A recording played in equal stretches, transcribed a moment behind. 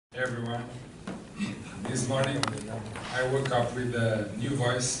Everyone, this morning I woke up with a new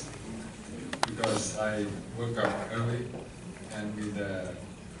voice because I woke up early and with a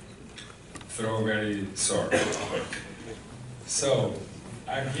throat very sore. So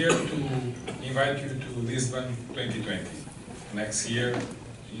I'm here to invite you to Lisbon 2020, next year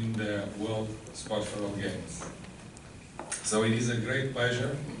in the World Sport for All Games. So it is a great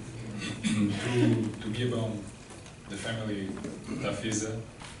pleasure to be among the family TAFISA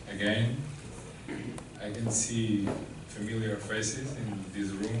again. I can see familiar faces in this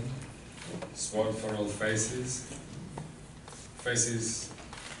room, sport for all faces, faces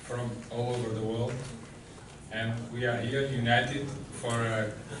from all over the world, and we are here united for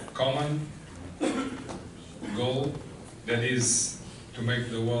a common goal, that is to make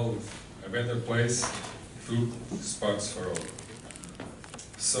the world a better place through sports for all.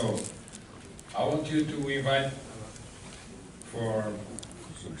 So I want you to invite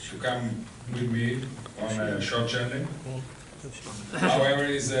to come with me on a short journey. However,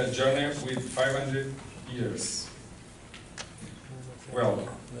 it's a journey with 500 years. Well,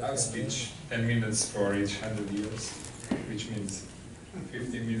 I'll speech 10 minutes for each 100 years, which means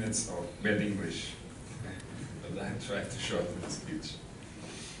 15 minutes of bad English. But I try to shorten the speech.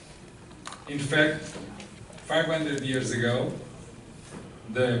 In fact, 500 years ago,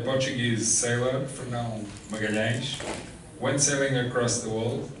 the Portuguese sailor Fernão Magalhães went sailing across the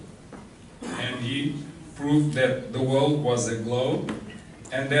world, and he proved that the world was a globe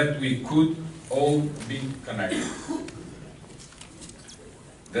and that we could all be connected.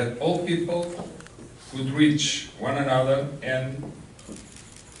 That all people could reach one another, and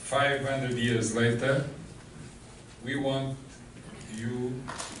 500 years later, we want you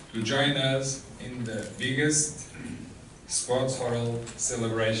to join us in the biggest Sports for All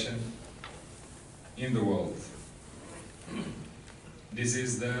celebration in the world. This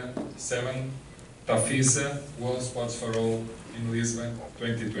is the 7th TAFISA World Sports for All in Lisbon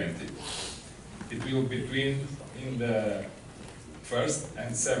 2020. It will be between in the 1st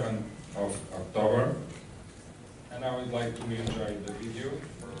and 7th of October, and I would like to enjoy the video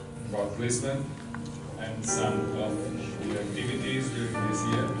about Lisbon and some of the activities during this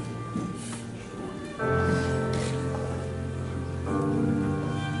year.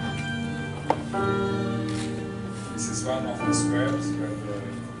 This is one of the squares where the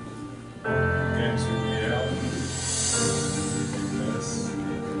games will be held.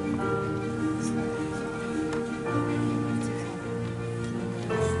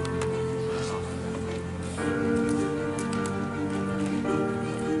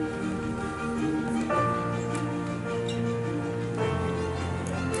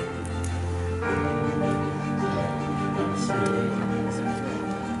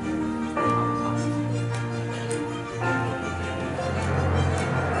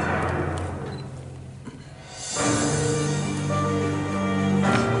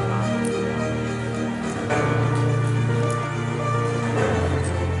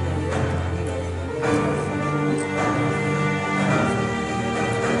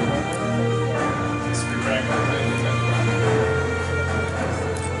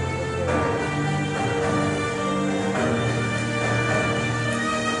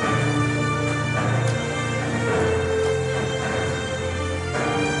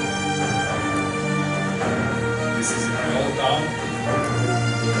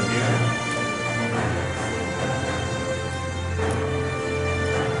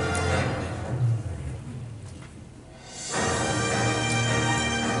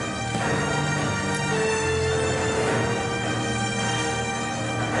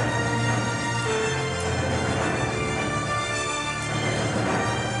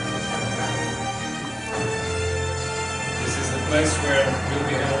 Place where will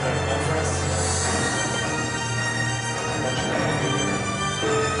be held a conference.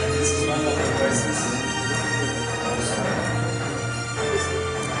 And this is one of the places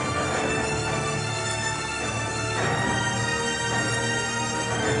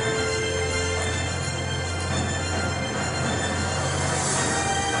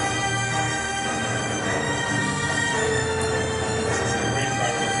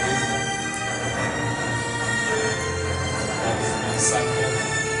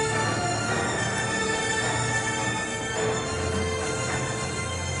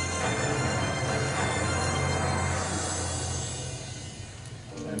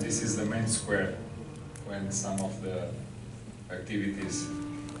this is the main square when some of the activities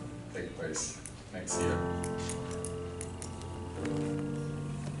take place next year.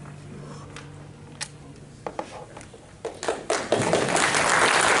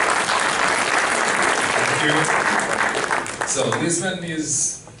 Thank you. So Lisbon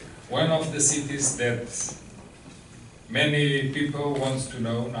is one of the cities that many people want to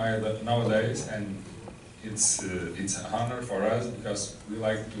know nowadays, and it's an honor for us because we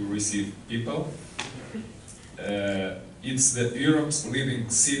like to receive people. It's the Europe's leading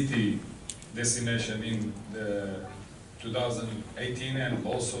city destination in the 2018 and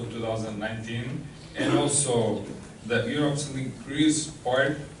also 2019, and also the Europe's leading cruise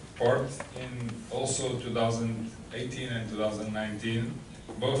port in also 2018 and 2019,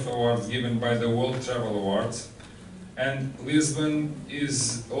 both awards given by the World Travel Awards. And Lisbon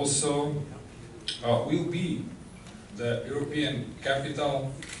is also will be the European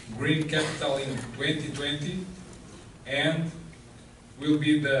capital, green capital in 2020, and will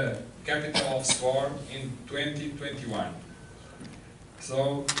be the capital of sport in 2021.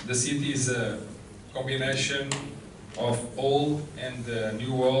 So the city is a combination of old and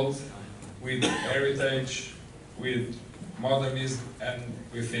new world, with heritage, with modernism, and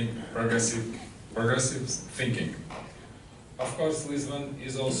we think progressive thinking. Of course, Lisbon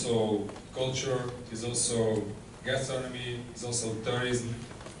is also culture, is also gastronomy, is also tourism,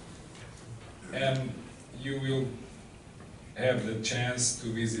 and you will have the chance to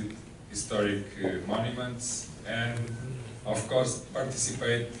visit historic monuments and, of course,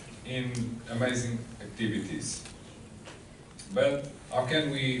 participate in amazing activities. But how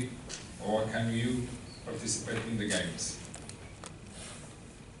can we, or can you, participate in the games?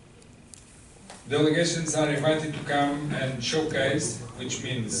 Delegations are invited to come and showcase, which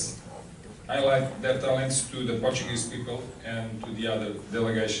means highlight their talents to the Portuguese people and to the other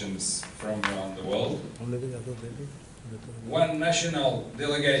delegations from around the world. One national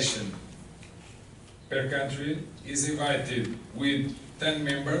delegation per country is invited with 10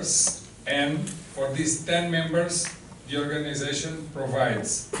 members, and for these 10 members, the organization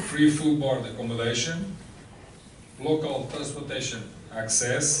provides free full board accommodation, local transportation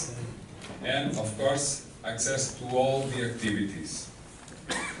access, and of course, access to all the activities.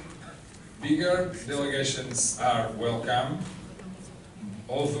 Bigger delegations are welcome,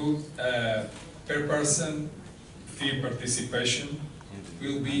 although per person fee participation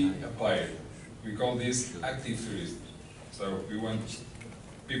will be applied. We call this active tourism. So we want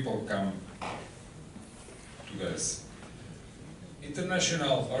people come to this.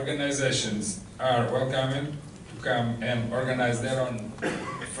 International organizations are welcome to come and organize their own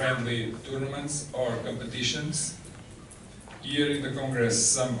friendly tournaments or competitions. Here in the Congress,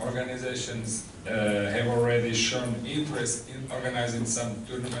 some organizations have already shown interest in organizing some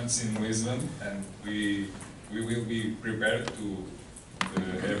tournaments in Lisbon, and we will be prepared to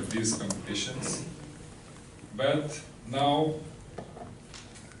have these competitions. But now,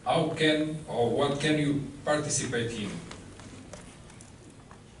 how can or what can you participate in?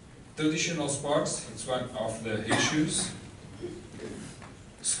 Traditional sports, it's one of the issues.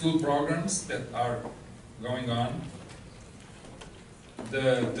 School programs that are going on.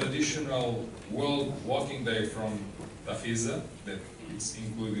 The traditional World Walking Day from TAFISA, that is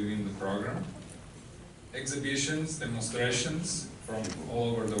included in the program. Exhibitions, demonstrations from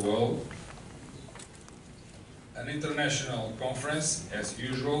all over the world. An international conference, as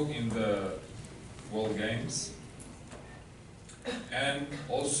usual, in the World Games. And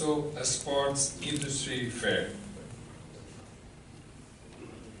also a sports industry fair.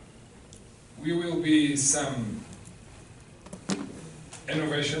 We will be some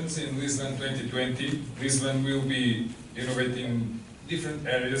innovations in Lisbon 2020. Lisbon will be innovating different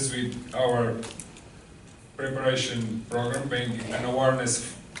areas with our preparation program, being an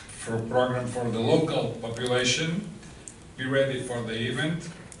awareness program for the local population, be ready for the event,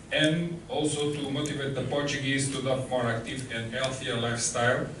 and also to motivate the Portuguese to adopt more active and healthier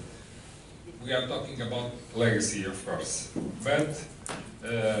lifestyle. We are talking about legacy, of course, but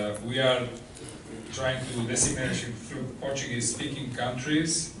we are trying to disseminate through Portuguese-speaking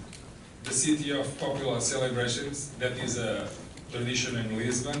countries the city of popular celebrations that is a tradition in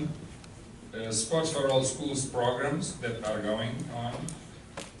Lisbon, Sports for All Schools programs that are going on,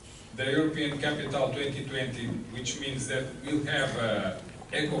 the European Capital 2020, which means that we'll have an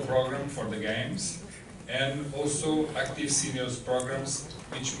eco program for the games, and also active seniors programs,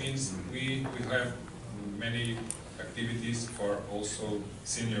 which means we will have many activities for also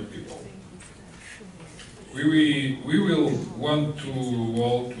senior people. We will want to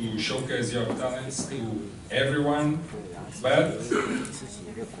all to showcase your talents to everyone, but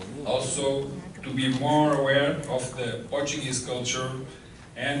also to be more aware of the Portuguese culture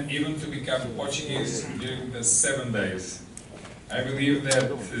and even to become Portuguese during the 7 days. I believe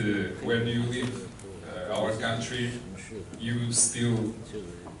that when you leave our country, you still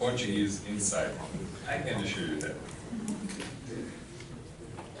Portuguese inside. I can assure you that.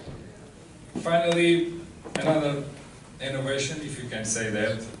 Finally, another innovation, if you can say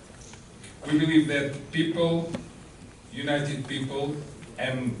that. We believe that people, united people,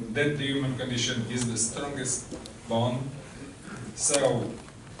 and that the human condition is the strongest bond. So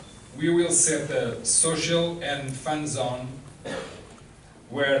we will set a social and fun zone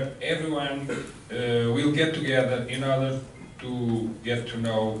where everyone will get together in order to get to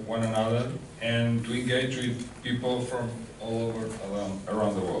know one another and to engage with people from all over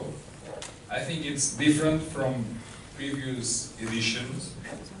around the world. I think it's different from previous editions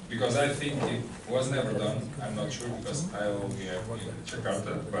because I think it was never done. I'm not sure because I only have in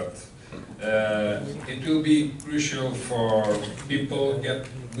Jakarta, but it will be crucial for people to get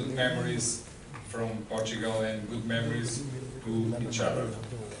good memories from Portugal and good memories to each other.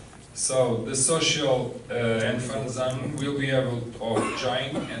 So the social and fun zone will be able to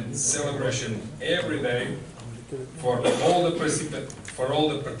join and celebration every day for all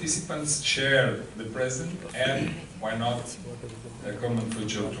the participants share the present and why not a common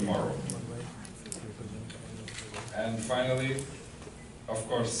future tomorrow. And finally, of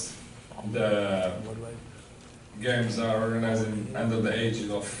course, the games are organized under the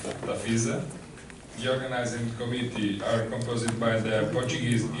aegis of TAFISA. The organizing committee are composed by the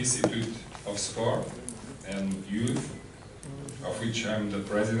Portuguese Institute of Sport and Youth, of which I'm the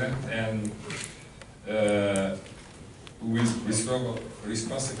president, and who is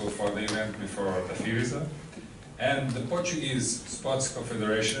responsible for the event before TAFISA, and the Portuguese Sports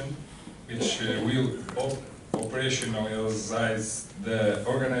Confederation, which will operationalize the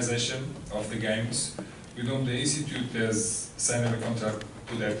organization of the games, with whom the Institute has signed a contract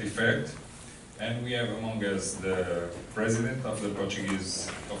to that effect. And we have among us the President of the Portuguese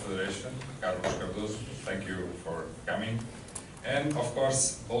Confederation, Carlos Cardoso. Thank you for coming. And of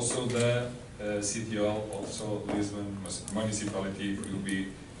course, also the City Hall, also Lisbon municipality will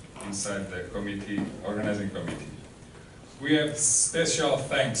be inside the committee, organizing committee. We have special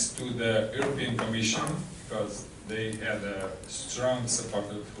thanks to the European Commission because they had a strong support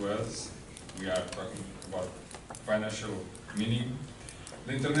to us. We are talking about financial meaning.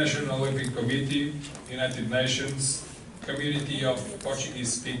 The International Olympic Committee, United Nations, Community of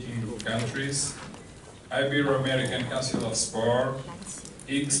Portuguese-speaking countries, Ibero-American Council of Sport,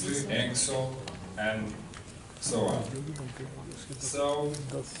 ICSP, ENCSO, and so on. So,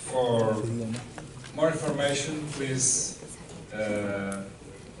 for more information, please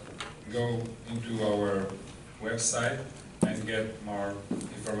go into our website and get more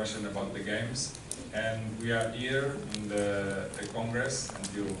information about the games. And we are here in the Congress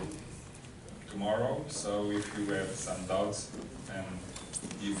until tomorrow, so if you have some doubts and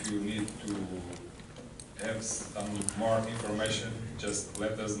if you need to have some more information, just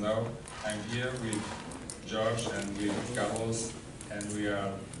let us know. I'm here with George and with Carlos, and we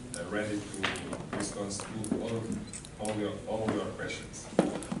are ready to respond to all your questions.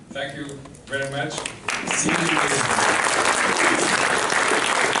 Thank you very much. See you later.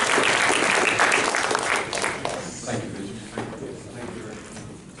 Thank you, Vitor. Thank you very much.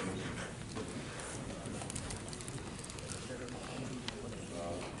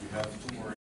 You have